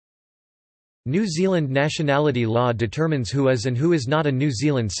New Zealand nationality law determines who is and who is not a New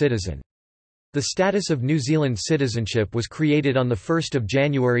Zealand citizen. The status of New Zealand citizenship was created on 1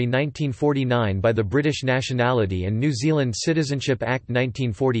 January 1949 by the British Nationality and New Zealand Citizenship Act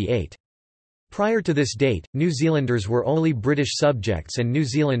 1948. Prior to this date, New Zealanders were only British subjects and New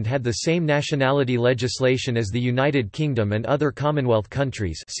Zealand had the same nationality legislation as the United Kingdom and other Commonwealth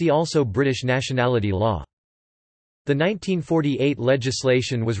countries, see also British nationality law. The 1948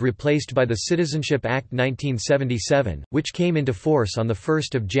 legislation was replaced by the Citizenship Act 1977, which came into force on 1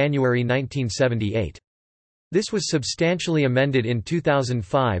 January 1978. This was substantially amended in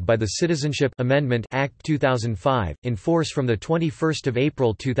 2005 by the Citizenship Amendment Act 2005, in force from 21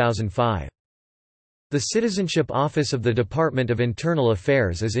 April 2005. The Citizenship Office of the Department of Internal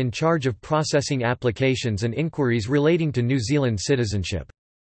Affairs is in charge of processing applications and inquiries relating to New Zealand citizenship.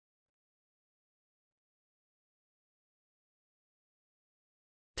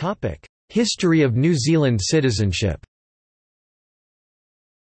 History of New Zealand citizenship.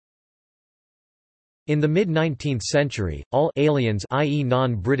 In the mid-19th century, all aliens, i.e.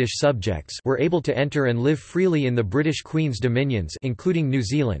 non-British subjects, were able to enter and live freely in the British Queen's dominions, including New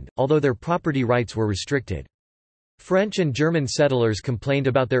Zealand, although their property rights were restricted. French and German settlers complained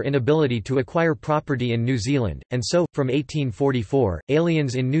about their inability to acquire property in New Zealand, and so, from 1844,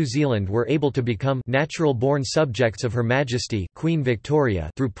 aliens in New Zealand were able to become natural-born subjects of Her Majesty Queen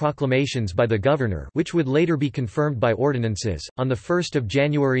Victoria through proclamations by the Governor, which would later be confirmed by ordinances. On 1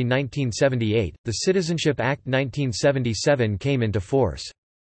 January 1978, the Citizenship Act 1977 came into force.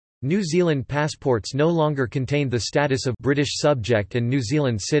 New Zealand passports no longer contained the status of British subject and New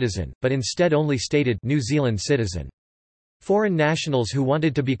Zealand citizen, but instead only stated New Zealand citizen. Foreign nationals who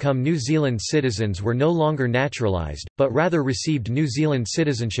wanted to become New Zealand citizens were no longer naturalised, but rather received New Zealand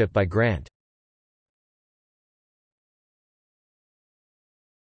citizenship by grant.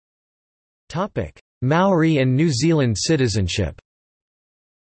 Maori and New Zealand citizenship.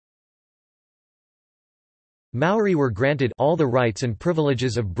 Maori were granted all the rights and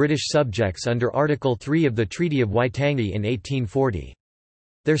privileges of British subjects under Article 3 of the Treaty of Waitangi in 1840.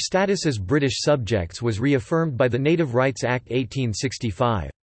 Their status as British subjects was reaffirmed by the Native Rights Act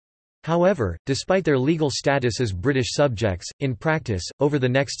 1865. However, despite their legal status as British subjects, in practice, over the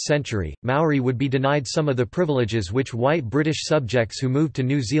next century, Maori would be denied some of the privileges which white British subjects who moved to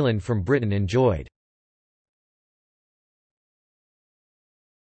New Zealand from Britain enjoyed.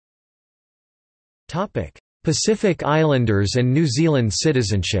 Pacific Islanders and New Zealand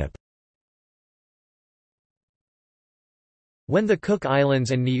citizenship. When the Cook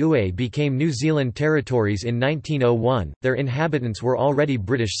Islands and Niue became New Zealand territories in 1901, their inhabitants were already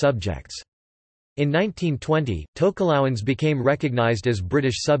British subjects. In 1920, Tokelauans became recognised as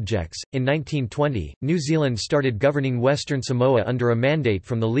British subjects. In 1920, New Zealand started governing Western Samoa under a mandate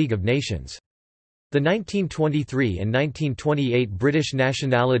from the League of Nations. The 1923 and 1928 British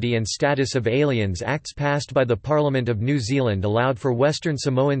Nationality and Status of Aliens Acts passed by the Parliament of New Zealand allowed for Western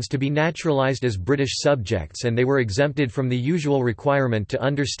Samoans to be naturalised as British subjects, and they were exempted from the usual requirement to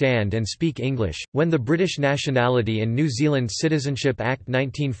understand and speak English. When the British Nationality and New Zealand Citizenship Act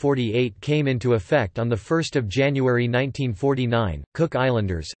 1948 came into effect on 1 January 1949, Cook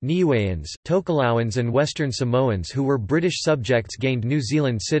Islanders, Niueans, Tokelauans and Western Samoans who were British subjects gained New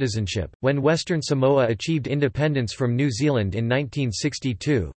Zealand citizenship. When Western Samoa achieved independence from New Zealand in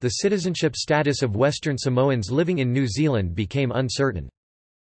 1962, the citizenship status of Western Samoans living in New Zealand became uncertain.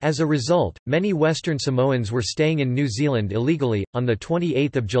 As a result, many Western Samoans were staying in New Zealand illegally. On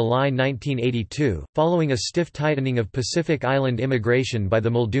 28 July 1982, following a stiff tightening of Pacific Island immigration by the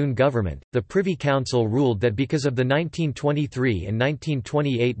Muldoon government, the Privy Council ruled that because of the 1923 and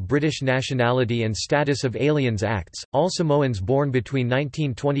 1928 British Nationality and Status of Aliens Acts, all Samoans born between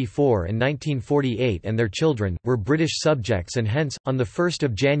 1924 and 1948 and their children, were British subjects and hence, on 1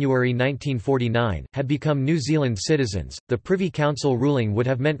 January 1949, had become New Zealand citizens. The Privy Council ruling would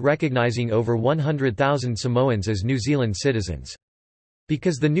have meant recognizing over 100,000 Samoans as New Zealand citizens.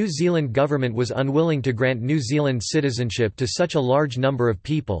 Because the New Zealand government was unwilling to grant New Zealand citizenship to such a large number of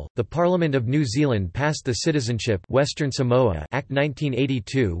people, the Parliament of New Zealand passed the Citizenship Western Samoa Act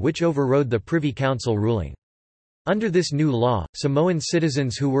 1982, which overrode the Privy Council ruling. Under this new law, Samoan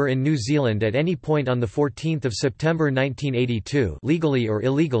citizens who were in New Zealand at any point on 14 September 1982 legally or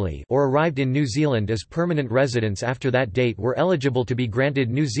illegally or arrived in New Zealand as permanent residents after that date were eligible to be granted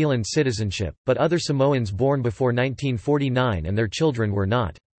New Zealand citizenship, but other Samoans born before 1949 and their children were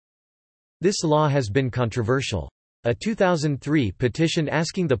not. This law has been controversial. A 2003 petition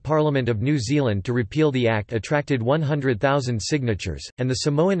asking the Parliament of New Zealand to repeal the Act attracted 100,000 signatures, and the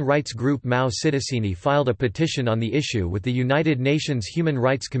Samoan rights group Mau Citizeni filed a petition on the issue with the United Nations Human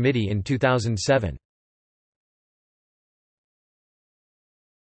Rights Committee in 2007.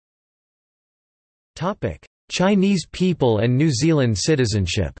 Chinese people and New Zealand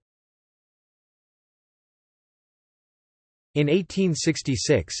citizenship. In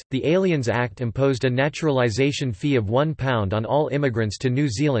 1866, the Aliens Act imposed a naturalisation fee of £1 on all immigrants to New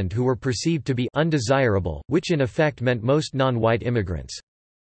Zealand who were perceived to be undesirable, which in effect meant most non-white immigrants.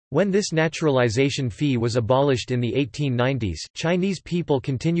 When this naturalisation fee was abolished in the 1890s, Chinese people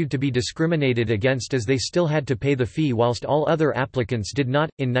continued to be discriminated against as they still had to pay the fee whilst all other applicants did not.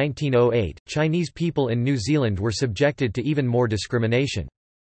 In 1908, Chinese people in New Zealand were subjected to even more discrimination.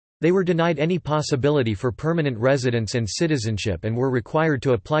 They were denied any possibility for permanent residence and citizenship and were required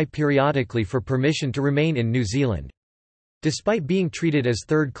to apply periodically for permission to remain in New Zealand. Despite being treated as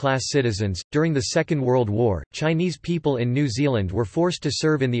third-class citizens, during the Second World War, Chinese people in New Zealand were forced to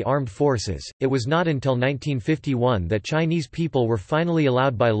serve in the armed forces. It was not until 1951 that Chinese people were finally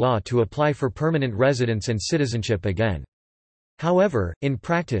allowed by law to apply for permanent residence and citizenship again. However, in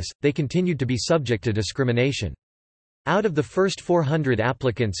practice, they continued to be subject to discrimination. Out of the first 400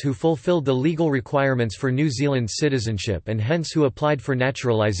 applicants who fulfilled the legal requirements for New Zealand citizenship and hence who applied for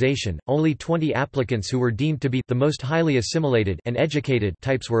naturalisation, only 20 applicants who were deemed to be the most highly assimilated and educated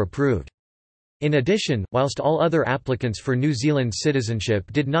types were approved. In addition, whilst all other applicants for New Zealand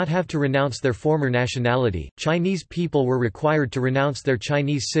citizenship did not have to renounce their former nationality, Chinese people were required to renounce their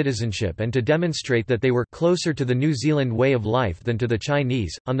Chinese citizenship and to demonstrate that they were closer to the New Zealand way of life than to the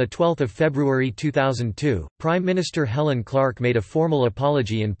Chinese. On the 12th of February 2002, Prime Minister Helen Clark made a formal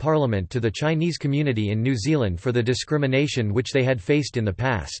apology in Parliament to the Chinese community in New Zealand for the discrimination which they had faced in the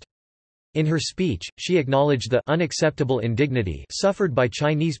past. In her speech, she acknowledged the unacceptable indignity suffered by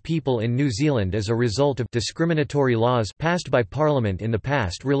Chinese people in New Zealand as a result of discriminatory laws passed by Parliament in the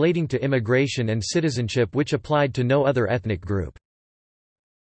past relating to immigration and citizenship which applied to no other ethnic group.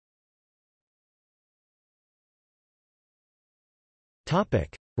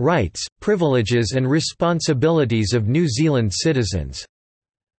 Rights, privileges and responsibilities of New Zealand citizens.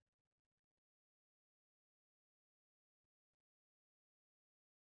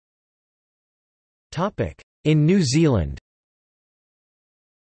 In New Zealand.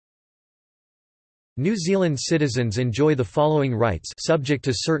 New Zealand citizens enjoy the following rights subject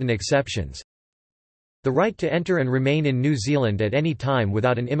to certain exceptions. The right to enter and remain in New Zealand at any time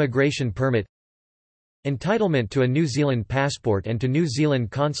without an immigration permit. Entitlement to a New Zealand passport and to New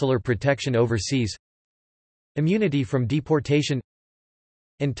Zealand consular protection overseas. Immunity from deportation.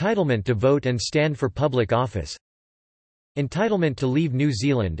 Entitlement to vote and stand for public office. Entitlement to leave New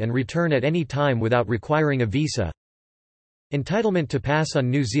Zealand and return at any time without requiring a visa. Entitlement to pass on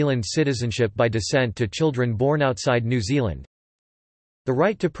New Zealand citizenship by descent to children born outside New Zealand. The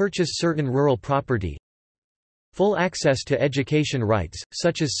right to purchase certain rural property. Full access to education rights,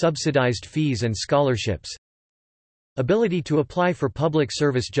 such as subsidized fees and scholarships. Ability to apply for public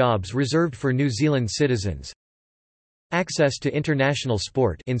service jobs reserved for New Zealand citizens. Access to international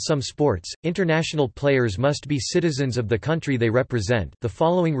sport. In some sports, international players must be citizens of the country they represent. The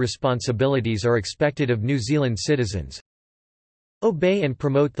following responsibilities are expected of New Zealand citizens. Obey and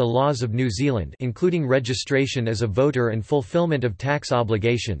promote the laws of New Zealand, including registration as a voter and fulfillment of tax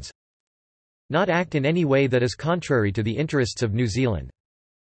obligations. Not act in any way that is contrary to the interests of New Zealand.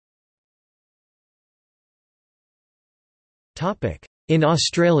 In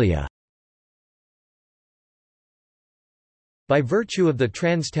Australia. By virtue of the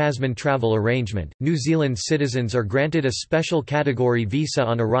Trans-Tasman Travel Arrangement, New Zealand citizens are granted a special category visa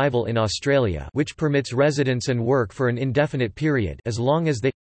on arrival in Australia which permits residence and work for an indefinite period as long as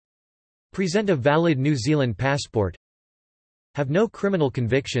they present a valid New Zealand passport, have no criminal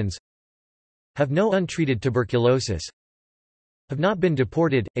convictions, have no untreated tuberculosis, have not been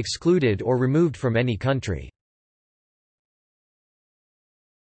deported, excluded or removed from any country.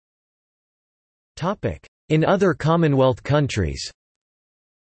 In other Commonwealth countries.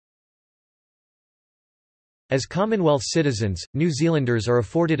 As Commonwealth citizens, New Zealanders are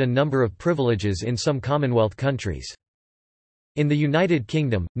afforded a number of privileges in some Commonwealth countries. In the United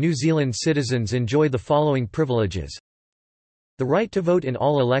Kingdom, New Zealand citizens enjoy the following privileges: the right to vote in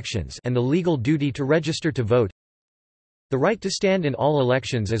all elections and the legal duty to register to vote, the right to stand in all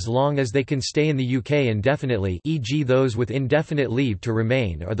elections as long as they can stay in the UK indefinitely, e.g. those with indefinite leave to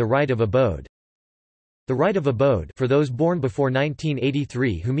remain, or the right of abode. The right of abode for those born before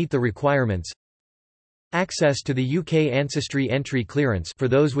 1983 who meet the requirements. Access to the UK Ancestry Entry Clearance for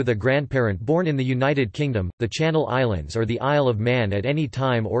those with a grandparent born in the United Kingdom, the Channel Islands or the Isle of Man at any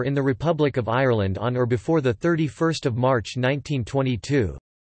time or in the Republic of Ireland on or before 31 March 1922.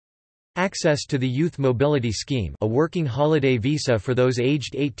 Access to the Youth Mobility Scheme, a working holiday visa for those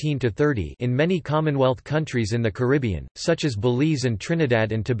aged 18 to 30 in many Commonwealth countries in the Caribbean, such as Belize and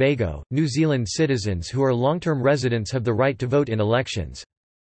Trinidad and Tobago. New Zealand citizens who are long-term residents have the right to vote in elections.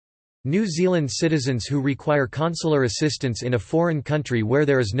 New Zealand citizens who require consular assistance in a foreign country where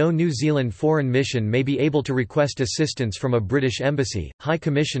there is no New Zealand Foreign Mission may be able to request assistance from a British embassy, High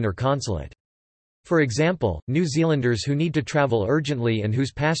Commission or consulate. For example, New Zealanders who need to travel urgently and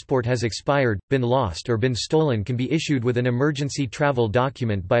whose passport has expired, been lost or been stolen can be issued with an emergency travel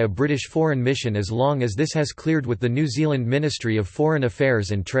document by a British Foreign Mission as long as this has cleared with the New Zealand Ministry of Foreign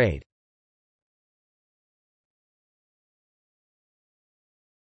Affairs and Trade.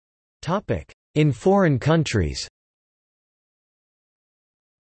 In foreign countries.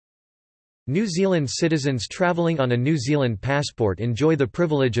 New Zealand citizens travelling on a New Zealand passport enjoy the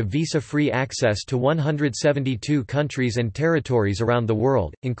privilege of visa-free access to 172 countries and territories around the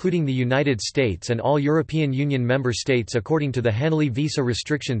world, including the United States and all European Union member states according to the Henley Visa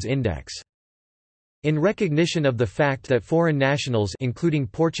Restrictions Index. In recognition of the fact that foreign nationals including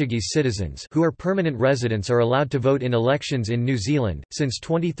Portuguese citizens who are permanent residents are allowed to vote in elections in New Zealand, since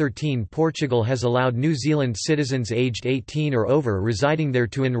 2013 Portugal has allowed New Zealand citizens aged 18 or over residing there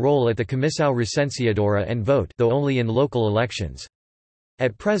to enroll at the Comissão Recenseadora and vote, though only in local elections.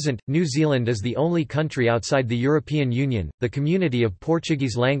 At present, New Zealand is the only country outside the European Union, the Community of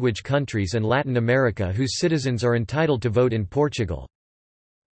Portuguese-language countries and Latin America whose citizens are entitled to vote in Portugal.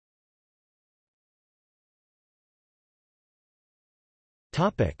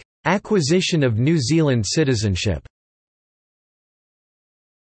 Acquisition of New Zealand citizenship.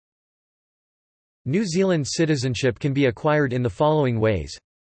 New Zealand citizenship can be acquired in the following ways.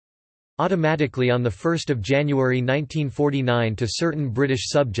 Automatically on 1 January 1949 to certain British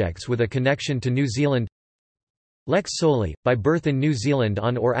subjects with a connection to New Zealand. Lex soli, by birth in New Zealand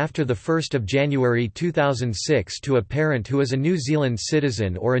on or after 1 January 2006 to a parent who is a New Zealand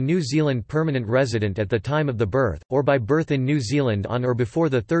citizen or a New Zealand permanent resident at the time of the birth, or by birth in New Zealand on or before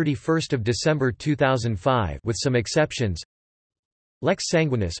 31 December 2005 with some exceptions. Lex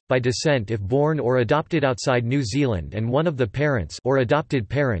sanguinis, by descent if born or adopted outside New Zealand and one of the parents or adopted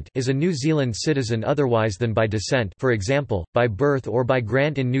parent is a New Zealand citizen otherwise than by descent, for example, by birth or by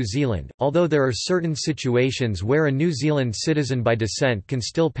grant in New Zealand, although there are certain situations where a New Zealand citizen by descent can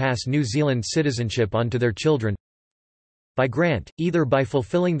still pass New Zealand citizenship on to their children. By grant, either by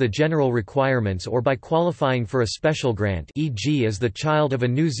fulfilling the general requirements or by qualifying for a special grant, e.g. as the child of a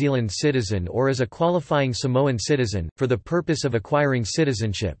New Zealand citizen or as a qualifying Samoan citizen, for the purpose of acquiring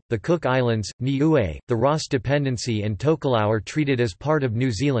citizenship. The Cook Islands, Niue, the Ross Dependency and Tokelau are treated as part of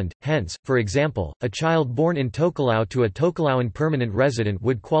New Zealand, hence, for example, a child born in Tokelau to a Tokelauan permanent resident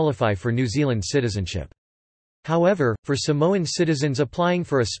would qualify for New Zealand citizenship. However, for Samoan citizens applying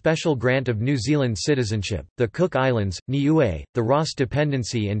for a special grant of New Zealand citizenship, the Cook Islands, Niue, the Ross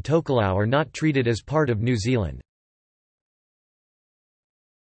Dependency and Tokelau are not treated as part of New Zealand.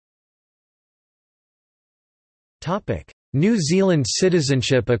 New Zealand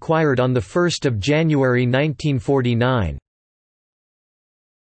citizenship acquired on 1 January 1949.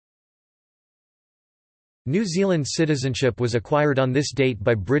 New Zealand citizenship was acquired on this date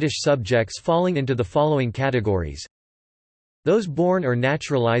by British subjects falling into the following categories: those born or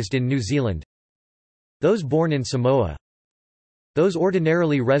naturalised in New Zealand, those born in Samoa, those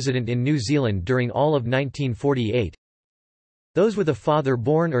ordinarily resident in New Zealand during all of 1948, those with a father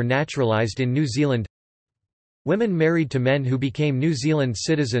born or naturalised in New Zealand, women married to men who became New Zealand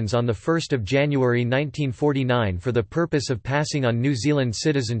citizens on 1 January 1949 for the purpose of passing on New Zealand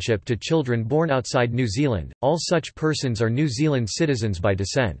citizenship to children born outside New Zealand. All such persons are New Zealand citizens by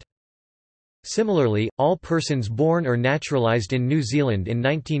descent. Similarly, all persons born or naturalised in New Zealand in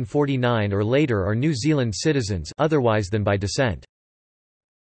 1949 or later are New Zealand citizens otherwise than by descent.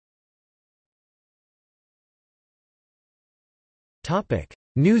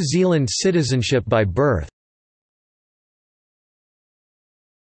 New Zealand citizenship by birth.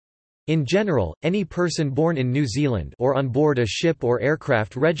 In general, any person born in New Zealand or on board a ship or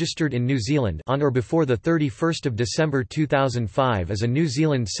aircraft registered in New Zealand on or before 31 December 2005 is a New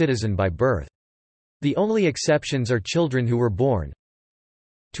Zealand citizen by birth. The only exceptions are children who were born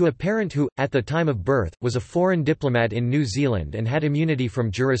to a parent who, at the time of birth, was a foreign diplomat in New Zealand and had immunity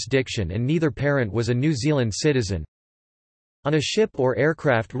from jurisdiction, and neither parent was a New Zealand citizen, on a ship or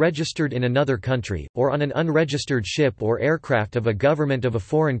aircraft registered in another country, or on an unregistered ship or aircraft of a government of a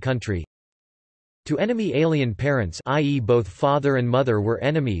foreign country, To enemy alien parents, i.e. both father and mother were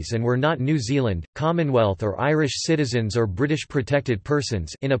enemies and were not New Zealand, Commonwealth or Irish citizens or British protected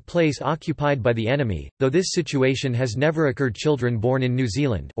persons in a place occupied by the enemy, though this situation has never occurred. Children born in New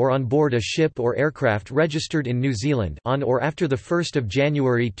Zealand or on board a ship or aircraft registered in New Zealand on or after 1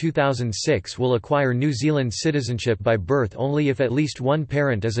 January 2006 will acquire New Zealand citizenship by birth only if at least one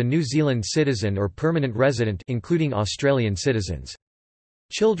parent is a New Zealand citizen or permanent resident, including Australian citizens.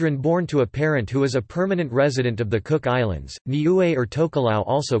 Children born to a parent who is a permanent resident of the Cook Islands, Niue or Tokelau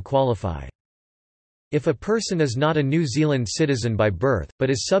also qualify. If a person is not a New Zealand citizen by birth, but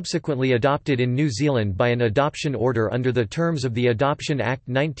is subsequently adopted in New Zealand by an adoption order under the terms of the Adoption Act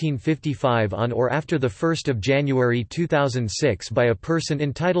 1955 on or after 1 January 2006 by a person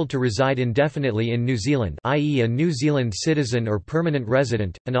entitled to reside indefinitely in New Zealand, i.e. a New Zealand citizen or permanent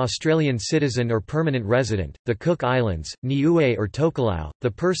resident, an Australian citizen or permanent resident, the Cook Islands, Niue or Tokelau, the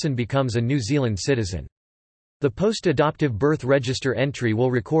person becomes a New Zealand citizen. The post-adoptive birth register entry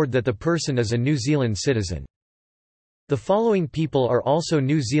will record that the person is a New Zealand citizen. The following people are also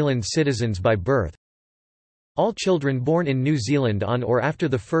New Zealand citizens by birth. All children born in New Zealand on or after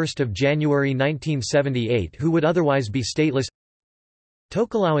 1 January 1978 who would otherwise be stateless.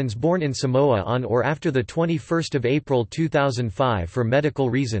 Tokelauans born in Samoa on or after 21 April 2005 for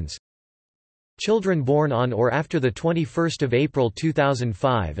medical reasons. Children born on or after 21 April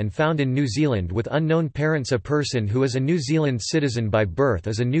 2005 and found in New Zealand with unknown parents. A person who is a New Zealand citizen by birth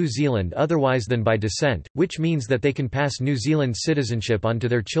is a New Zealand otherwise than by descent, which means that they can pass New Zealand citizenship on to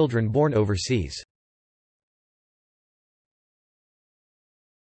their children born overseas.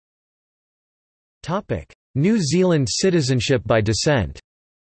 New Zealand citizenship by descent.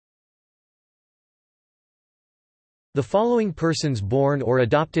 The following persons born or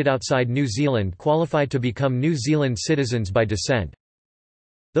adopted outside New Zealand qualify to become New Zealand citizens by descent.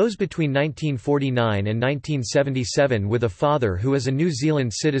 Those between 1949 and 1977 with a father who is a New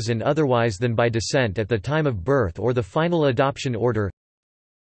Zealand citizen otherwise than by descent at the time of birth or the final adoption order.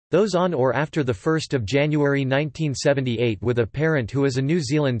 Those on or after 1 January 1978 with a parent who is a New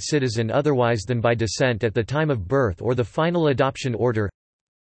Zealand citizen otherwise than by descent at the time of birth or the final adoption order.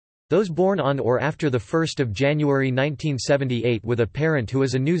 Those born on or after 1 January 1978 with a parent who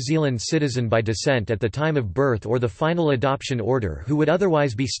is a New Zealand citizen by descent at the time of birth or the final adoption order who would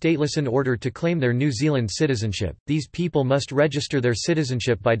otherwise be stateless. In order to claim their New Zealand citizenship, these people must register their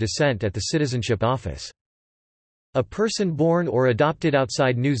citizenship by descent at the Citizenship Office. A person born or adopted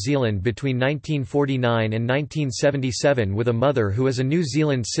outside New Zealand between 1949 and 1977 with a mother who is a New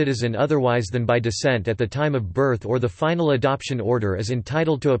Zealand citizen otherwise than by descent at the time of birth or the final adoption order is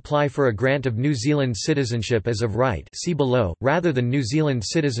entitled to apply for a grant of New Zealand citizenship as of right, see below, rather than New Zealand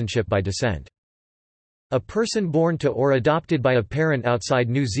citizenship by descent. A person born to or adopted by a parent outside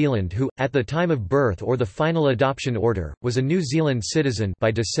New Zealand who, at the time of birth or the final adoption order, was a New Zealand citizen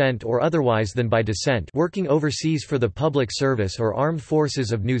by descent or otherwise than by descent working overseas for the public service or armed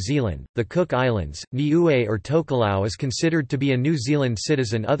forces of New Zealand, the Cook Islands, Niue or Tokelau is considered to be a New Zealand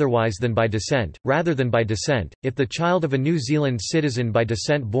citizen otherwise than by descent, rather than by descent. If the child of a New Zealand citizen by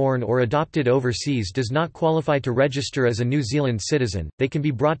descent born or adopted overseas does not qualify to register as a New Zealand citizen, they can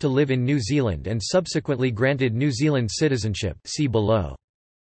be brought to live in New Zealand and subsequently granted New Zealand citizenship, see below.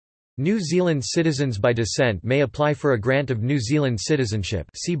 New Zealand citizens by descent may apply for a grant of New Zealand citizenship,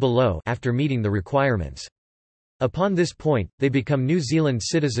 see below, after meeting the requirements. Upon this point, they become New Zealand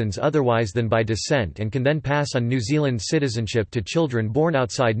citizens otherwise than by descent and can then pass on New Zealand citizenship to children born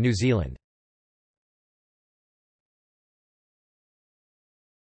outside New Zealand.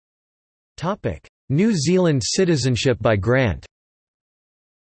 New Zealand citizenship by grant.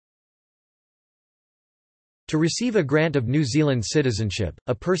 To receive a grant of New Zealand citizenship,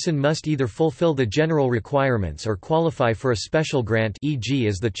 a person must either fulfill the general requirements or qualify for a special grant, e.g.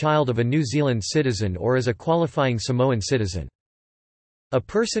 as the child of a New Zealand citizen or as a qualifying Samoan citizen. A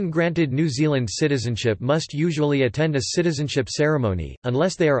person granted New Zealand citizenship must usually attend a citizenship ceremony,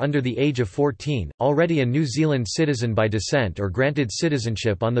 unless they are under the age of 14, already a New Zealand citizen by descent or granted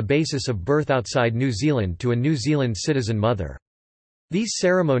citizenship on the basis of birth outside New Zealand to a New Zealand citizen mother. These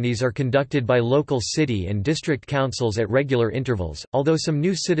ceremonies are conducted by local city and district councils at regular intervals, although some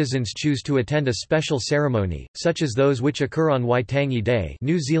new citizens choose to attend a special ceremony, such as those which occur on Waitangi Day,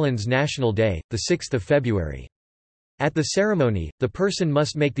 New Zealand's National Day, 6 February. At the ceremony, the person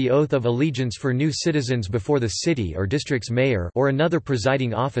must make the oath of allegiance for new citizens before the city or district's mayor or another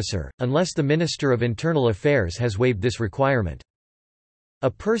presiding officer, unless the Minister of Internal Affairs has waived this requirement. A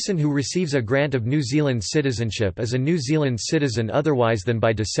person who receives a grant of New Zealand citizenship is a New Zealand citizen otherwise than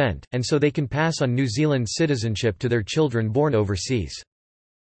by descent, and so they can pass on New Zealand citizenship to their children born overseas.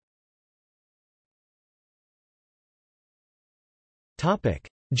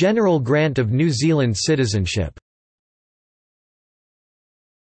 General grant of New Zealand citizenship.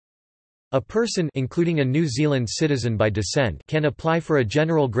 A person, including a New Zealand citizen by descent, can apply for a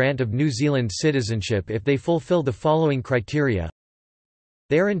general grant of New Zealand citizenship if they fulfill the following criteria.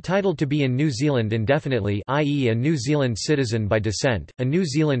 They are entitled to be in New Zealand indefinitely, i.e. a New Zealand citizen by descent, a New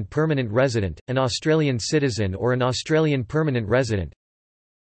Zealand permanent resident, an Australian citizen or an Australian permanent resident.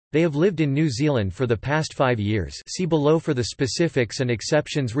 They have lived in New Zealand for the past 5 years. See below for the specifics and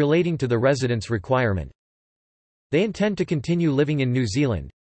exceptions relating to the residence requirement. They intend to continue living in New Zealand.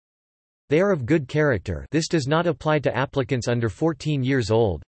 They are of good character. This does not apply to applicants under 14 years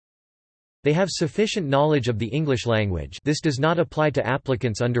old. They have sufficient knowledge of the English language. This does not apply to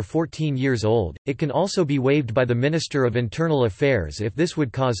applicants under 14 years old. It can also be waived by the Minister of Internal Affairs if this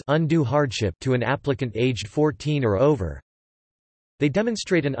would cause undue hardship to an applicant aged 14 or over. They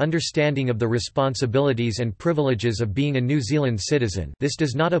demonstrate an understanding of the responsibilities and privileges of being a New Zealand citizen. This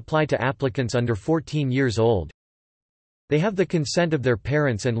does not apply to applicants under 14 years old. They have the consent of their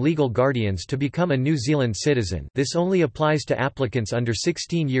parents and legal guardians to become a New Zealand citizen. This only applies to applicants under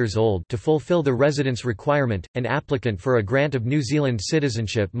 16 years old. To fulfill the residence requirement, an applicant for a grant of New Zealand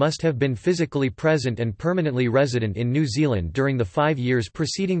citizenship must have been physically present and permanently resident in New Zealand during the 5 years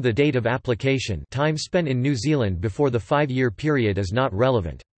preceding the date of application. Time spent in New Zealand before the 5-year period is not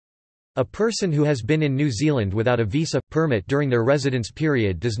relevant. A person who has been in New Zealand without a visa permit during their residence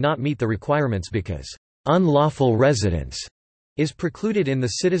period does not meet the requirements because unlawful residence is precluded in the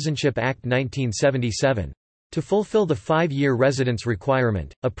Citizenship Act 1977. To fulfill the 5-year residence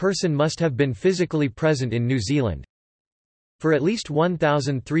requirement, a person must have been physically present in New Zealand for at least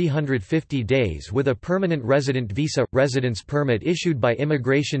 1,350 days with a permanent resident visa residence permit issued by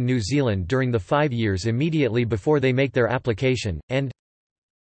Immigration New Zealand during the 5 years immediately before they make their application, and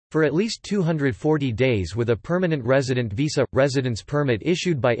for at least 240 days with a permanent resident visa residence permit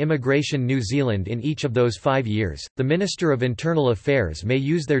issued by Immigration New Zealand in each of those 5 years. The Minister of Internal Affairs may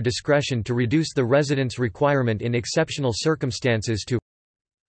use their discretion to reduce the residence requirement in exceptional circumstances to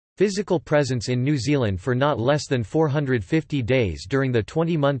physical presence in New Zealand for not less than 450 days during the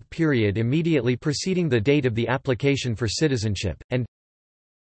 20-month period immediately preceding the date of the application for citizenship, and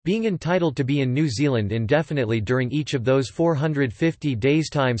being entitled to be in New Zealand indefinitely during each of those 450 days.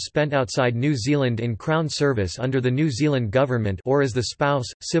 Time spent outside New Zealand in Crown service under the New Zealand government or as the spouse,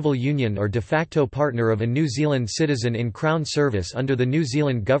 civil union or de facto partner of a New Zealand citizen in Crown service under the New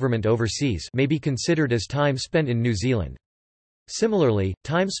Zealand government overseas may be considered as time spent in New Zealand. Similarly,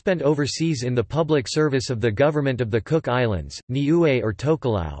 time spent overseas in the public service of the Government of the Cook Islands, Niue or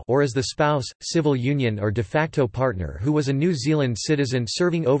Tokelau, or as the spouse, civil union or de facto partner who was a New Zealand citizen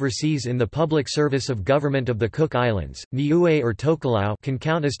serving overseas in the public service of Government of the Cook Islands, Niue or Tokelau, can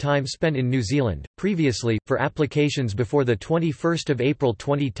count as time spent in New Zealand. Previously, for applications before the 21st of April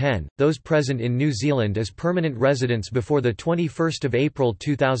 2010, those present in New Zealand as permanent residents before the 21st of April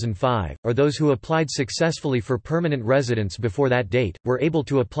 2005, or those who applied successfully for permanent residence before that date, were able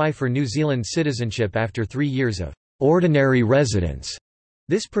to apply for New Zealand citizenship after 3 years of ordinary residence.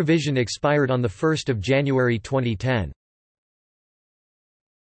 This provision expired on 1 January 2010.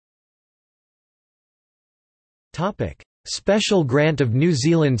 Special grant of New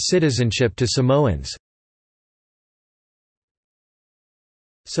Zealand citizenship to Samoans.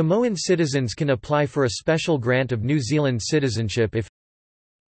 Samoan citizens can apply for a special grant of New Zealand citizenship if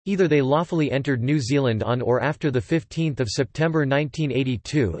either they lawfully entered New Zealand on or after 15 September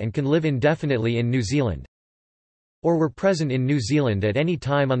 1982 and can live indefinitely in New Zealand, or were present in New Zealand at any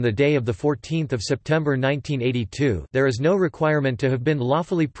time on the day of 14 September 1982. There is no requirement to have been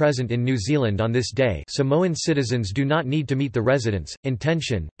lawfully present in New Zealand on this day. Samoan citizens do not need to meet the residence,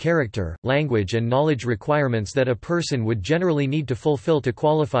 intention, character, language and knowledge requirements that a person would generally need to fulfill to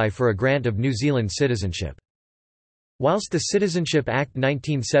qualify for a grant of New Zealand citizenship. Whilst the Citizenship Act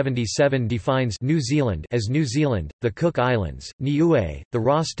 1977 defines New Zealand as New Zealand, the Cook Islands, Niue, the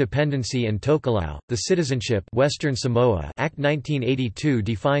Ross Dependency and Tokelau, the Citizenship Western Samoa Act 1982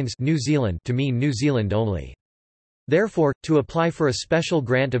 defines New Zealand to mean New Zealand only. Therefore, to apply for a special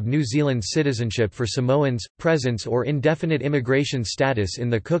grant of New Zealand citizenship for Samoans, presence or indefinite immigration status in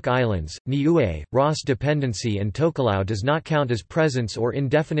the Cook Islands, Niue, Ross Dependency and Tokelau does not count as presence or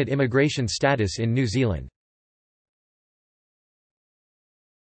indefinite immigration status in New Zealand.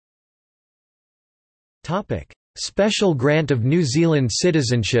 Special grant of New Zealand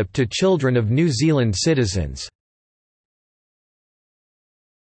citizenship to children of New Zealand citizens.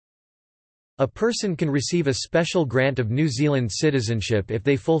 A person can receive a special grant of New Zealand citizenship if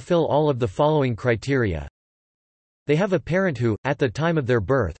they fulfill all of the following criteria. They have a parent who, at the time of their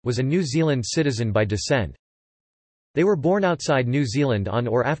birth, was a New Zealand citizen by descent. They were born outside New Zealand on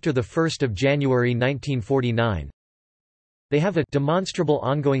or after 1 January 1949. They have a demonstrable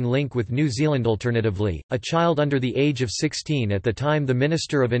ongoing link with New Zealand. Alternatively, a child under the age of 16 at the time the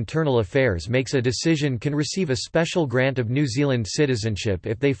Minister of Internal Affairs makes a decision can receive a special grant of New Zealand citizenship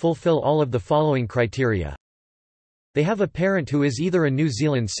if they fulfil all of the following criteria. They have a parent who is either a New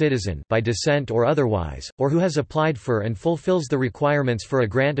Zealand citizen by descent or otherwise, or who has applied for and fulfills the requirements for a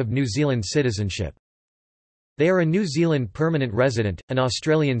grant of New Zealand citizenship. They are a New Zealand permanent resident, an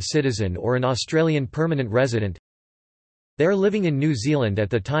Australian citizen or an Australian permanent resident. They are living in New Zealand at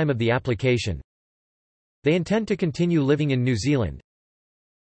the time of the application. They intend to continue living in New Zealand.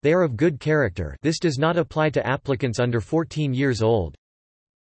 They are of good character. This does not apply to applicants under 14 years old.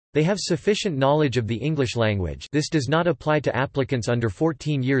 They have sufficient knowledge of the English language. This does not apply to applicants under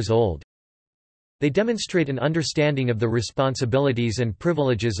 14 years old. They demonstrate an understanding of the responsibilities and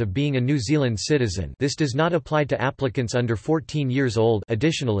privileges of being a New Zealand citizen. This does not apply to applicants under 14 years old.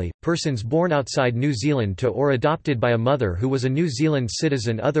 Additionally, persons born outside New Zealand to or adopted by a mother who was a New Zealand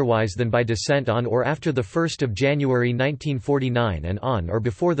citizen otherwise than by descent on or after 1 January 1949 and on or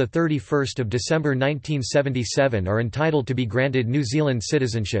before 31 December 1977 are entitled to be granted New Zealand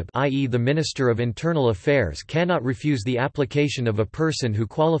citizenship, i.e. the Minister of Internal Affairs cannot refuse the application of a person who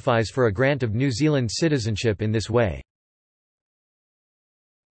qualifies for a grant of New Zealand citizenship in this way.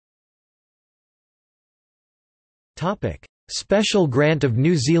 Special grant of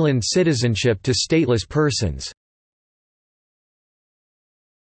New Zealand citizenship to stateless persons.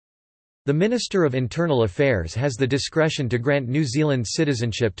 The Minister of Internal Affairs has the discretion to grant New Zealand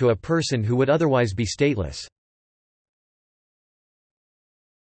citizenship to a person who would otherwise be stateless.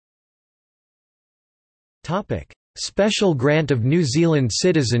 Special grant of New Zealand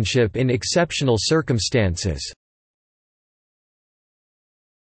citizenship in exceptional circumstances.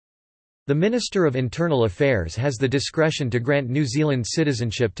 The Minister of Internal Affairs has the discretion to grant New Zealand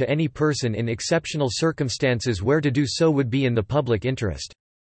citizenship to any person in exceptional circumstances where to do so would be in the public interest.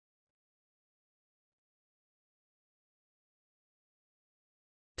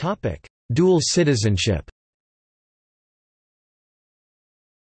 Dual citizenship.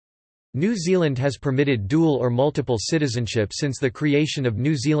 New Zealand has permitted dual or multiple citizenship since the creation of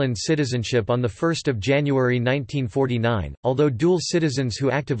New Zealand citizenship on 1 January 1949, although dual citizens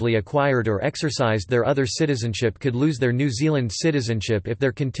who actively acquired or exercised their other citizenship could lose their New Zealand citizenship if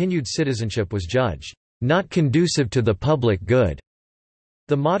their continued citizenship was judged not conducive to the public good.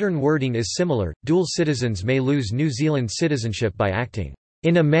 The modern wording is similar. Dual citizens may lose New Zealand citizenship by acting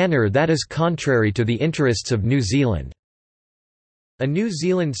in a manner that is contrary to the interests of New Zealand. A New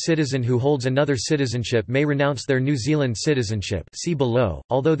Zealand citizen who holds another citizenship may renounce their New Zealand citizenship, see below,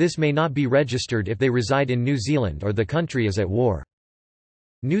 although this may not be registered if they reside in New Zealand or the country is at war.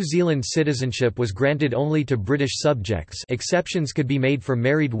 New Zealand citizenship was granted only to British subjects. Exceptions could be made for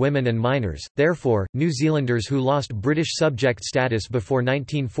married women and minors. Therefore, New Zealanders who lost British subject status before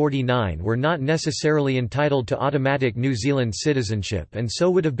 1949 were not necessarily entitled to automatic New Zealand citizenship and so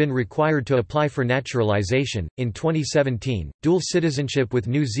would have been required to apply for naturalisation. In 2017, dual citizenship with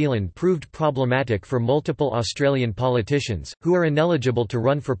New Zealand proved problematic for multiple Australian politicians, who are ineligible to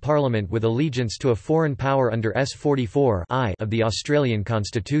run for Parliament with allegiance to a foreign power under S44(I) of the Australian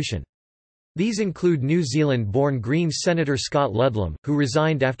Constitution. These include New Zealand-born Greens Senator Scott Ludlam, who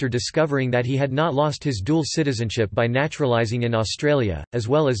resigned after discovering that he had not lost his dual citizenship by naturalising in Australia, as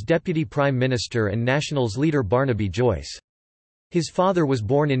well as Deputy Prime Minister and Nationals leader Barnaby Joyce. His father was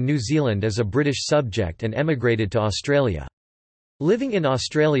born in New Zealand as a British subject and emigrated to Australia. Living in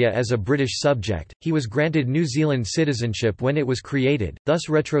Australia as a British subject, he was granted New Zealand citizenship when it was created, thus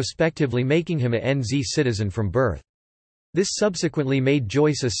retrospectively making him a NZ citizen from birth. This subsequently made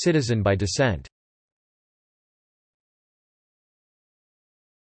Joyce a citizen by descent.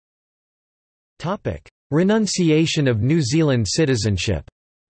 Renunciation of New Zealand citizenship.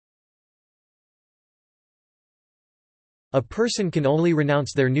 A person can only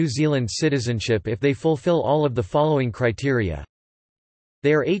renounce their New Zealand citizenship if they fulfill all of the following criteria.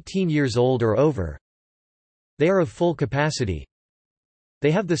 They are 18 years old or over. They are of full capacity. They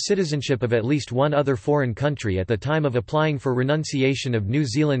have the citizenship of at least one other foreign country at the time of applying for renunciation of New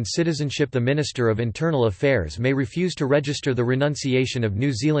Zealand citizenship. The Minister of Internal Affairs may refuse to register the renunciation of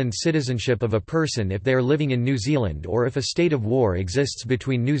New Zealand citizenship of a person if they are living in New Zealand or if a state of war exists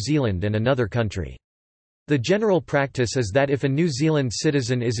between New Zealand and another country. The general practice is that if a New Zealand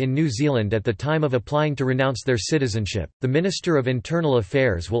citizen is in New Zealand at the time of applying to renounce their citizenship, the Minister of Internal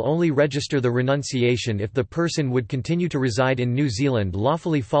Affairs will only register the renunciation if the person would continue to reside in New Zealand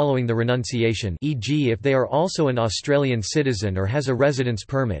lawfully following the renunciation, e.g. if they are also an Australian citizen or has a residence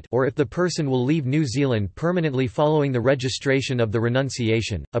permit, or if the person will leave New Zealand permanently following the registration of the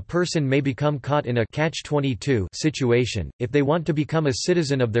renunciation. A person may become caught in a catch-22 situation if they want to become a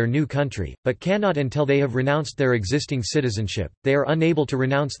citizen of their new country, but cannot until they have renounced their existing citizenship. They are unable to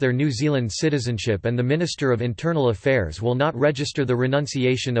renounce their New Zealand citizenship, and the Minister of Internal Affairs will not register the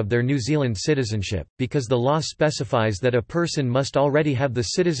renunciation of their New Zealand citizenship, because the law specifies that a person must already have the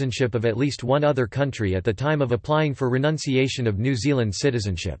citizenship of at least one other country at the time of applying for renunciation of New Zealand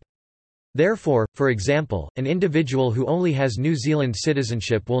citizenship. Therefore, for example, an individual who only has New Zealand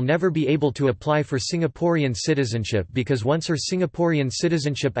citizenship will never be able to apply for Singaporean citizenship because once her Singaporean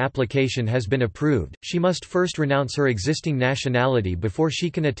citizenship application has been approved, she must first renounce her existing nationality before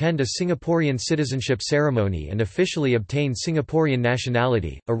she can attend a Singaporean citizenship ceremony and officially obtain Singaporean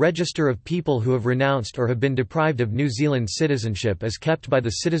nationality. A register of people who have renounced or have been deprived of New Zealand citizenship is kept by the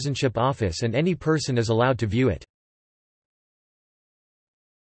Citizenship Office, and any person is allowed to view it.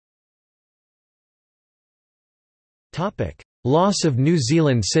 Loss of New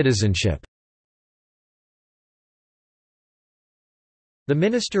Zealand citizenship. The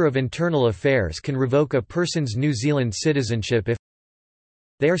Minister of Internal Affairs can revoke a person's New Zealand citizenship if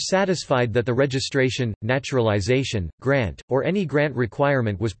they are satisfied that the registration, naturalisation, grant, or any grant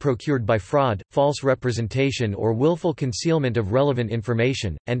requirement was procured by fraud, false representation or willful concealment of relevant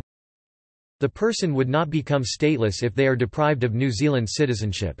information, and the person would not become stateless if they are deprived of New Zealand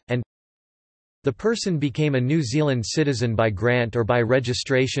citizenship, and the person became a New Zealand citizen by grant or by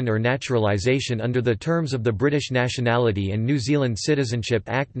registration or naturalisation under the terms of the British Nationality and New Zealand Citizenship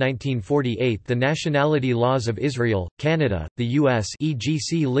Act 1948. The nationality laws of Israel, Canada, the US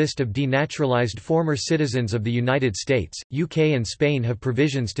 (e.g. List of denaturalised former citizens of the United States, UK and Spain have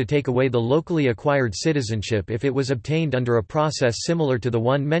provisions to take away the locally acquired citizenship if it was obtained under a process similar to the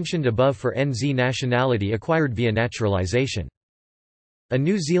one mentioned above for NZ nationality acquired via naturalisation. A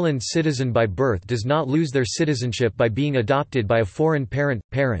New Zealand citizen by birth does not lose their citizenship by being adopted by a foreign parent,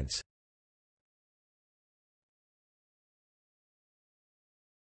 parents.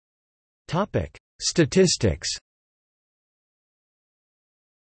 Statistics.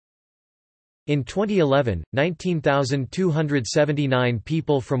 In 2011, 19,279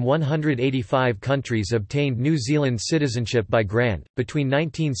 people from 185 countries obtained New Zealand citizenship by grant. Between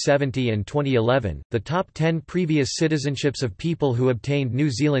 1970 and 2011, the top 10 previous citizenships of people who obtained New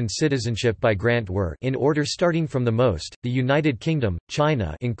Zealand citizenship by grant were, in order starting from the most, the United Kingdom,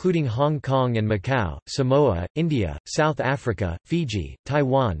 China including Hong Kong and Macau, Samoa, India, South Africa, Fiji,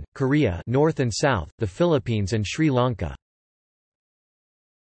 Taiwan, Korea North and South, the Philippines and Sri Lanka.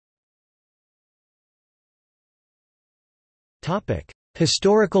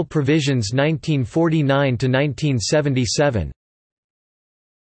 Historical provisions 1949 to 1977.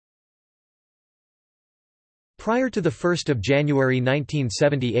 Prior to 1 January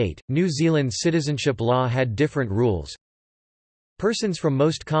 1978, New Zealand citizenship law had different rules. Persons from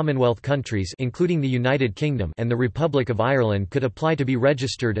most Commonwealth countries including the United Kingdom and the Republic of Ireland could apply to be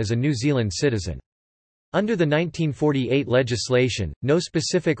registered as a New Zealand citizen. Under the 1948 legislation, no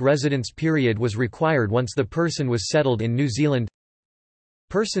specific residence period was required once the person was settled in New Zealand.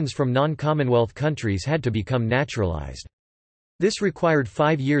 Persons from non-Commonwealth countries had to become naturalised. This required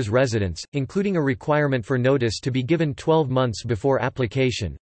 5 years residence, including a requirement for notice to be given 12 months before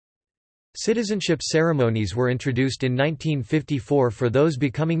application. Citizenship ceremonies were introduced in 1954 for those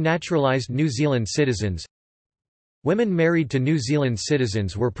becoming naturalised New Zealand citizens. Women married to New Zealand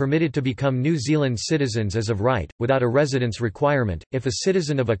citizens were permitted to become New Zealand citizens as of right, without a residence requirement, if a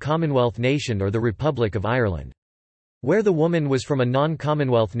citizen of a Commonwealth nation or the Republic of Ireland. Where the woman was from a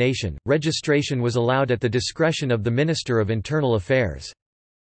non-Commonwealth nation, registration was allowed at the discretion of the Minister of Internal Affairs.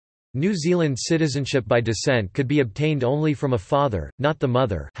 New Zealand citizenship by descent could be obtained only from a father, not the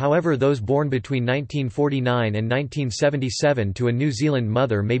mother. However, those born between 1949 and 1977 to a New Zealand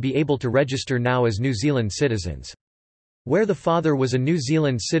mother may be able to register now as New Zealand citizens. Where the father was a New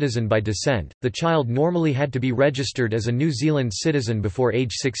Zealand citizen by descent, the child normally had to be registered as a New Zealand citizen before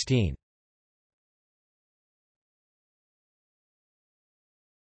age 16.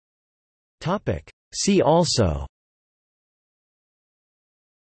 See also: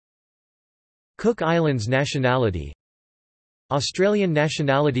 Cook Islands nationality, Australian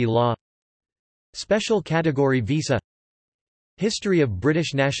nationality law, Special category visa, History of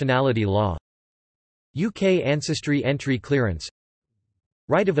British nationality law, UK ancestry entry clearance,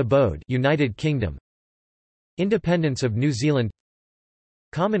 Right of abode, United Kingdom, Independence of New Zealand.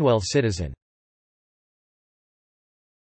 Commonwealth citizen.